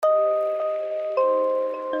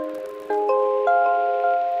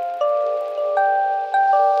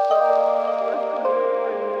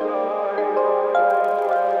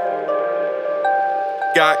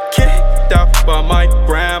Got kicked out by my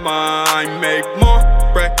grandma. I make more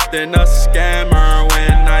bread than a scammer.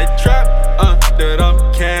 When I trap under them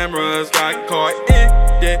cameras, got caught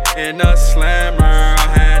in a slammer. I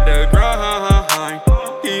had to grind.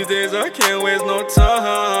 These days I can't waste no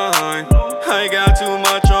time. I got too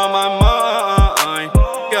much on my mind.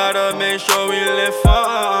 Gotta make sure we live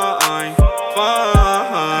fine.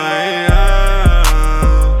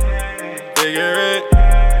 Figure it.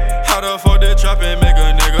 How the fuck they trap and make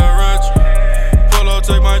a nigga rich? Pull up,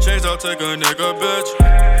 take my chains, I'll take a nigga bitch.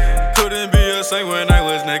 Couldn't be the same when I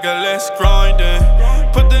was niggaless grinding.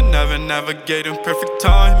 Put the navigating perfect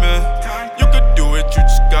timing. You could do it, you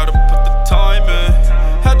just gotta put the time in.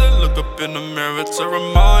 Had to look up in the mirror to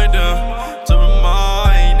remind him.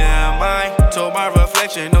 I told my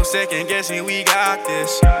reflection, no second guessing, we got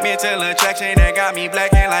this. Mental attraction that got me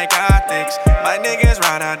blacking like optics. My niggas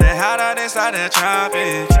ride out there, hot out inside the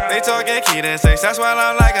tropics. They talking key to sex, that's why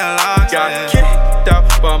I'm like a locksmith. Got kicked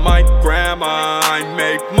out by my grandma. I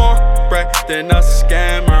make more bread than a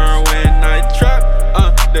scammer. When I trap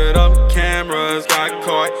under them cameras, got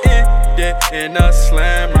caught in a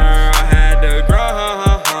slammer. I had to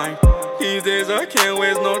grind. These days I can't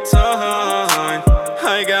waste no time.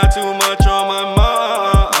 I got too much on my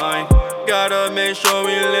mind. Gotta make sure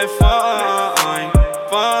we live fine.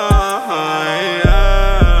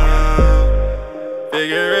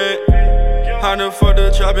 Figure it. How the fuck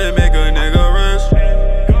the trap and make a nigga rich?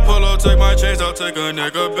 Pull up, take my chains, I'll take a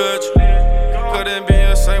nigga bitch. Couldn't be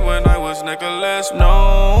the same when I was niggaless.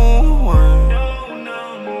 No way.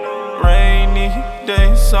 Rainy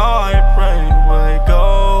days, I pray would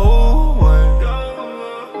go away,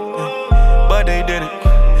 but they didn't.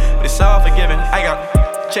 But it's all forgiven. I got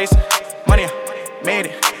chasing money, I made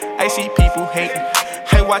it. I see people hating.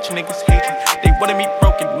 I watch niggas hate you. They wanted me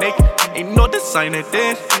broken naked. Ain't no designer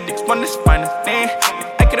then. Niggas wanna find a thing.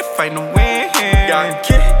 I couldn't find no win. Got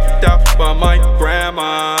kicked out by my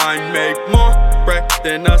grandma. I make more bread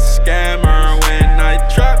than a scammer. When I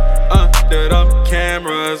trap under them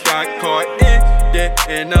cameras, got caught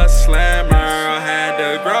in a slammer. I had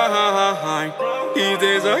to grind. These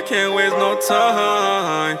days I can't waste no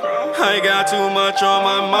time. I got too much on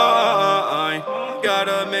my mind.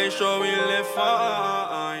 Gotta make sure we live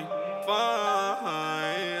fine.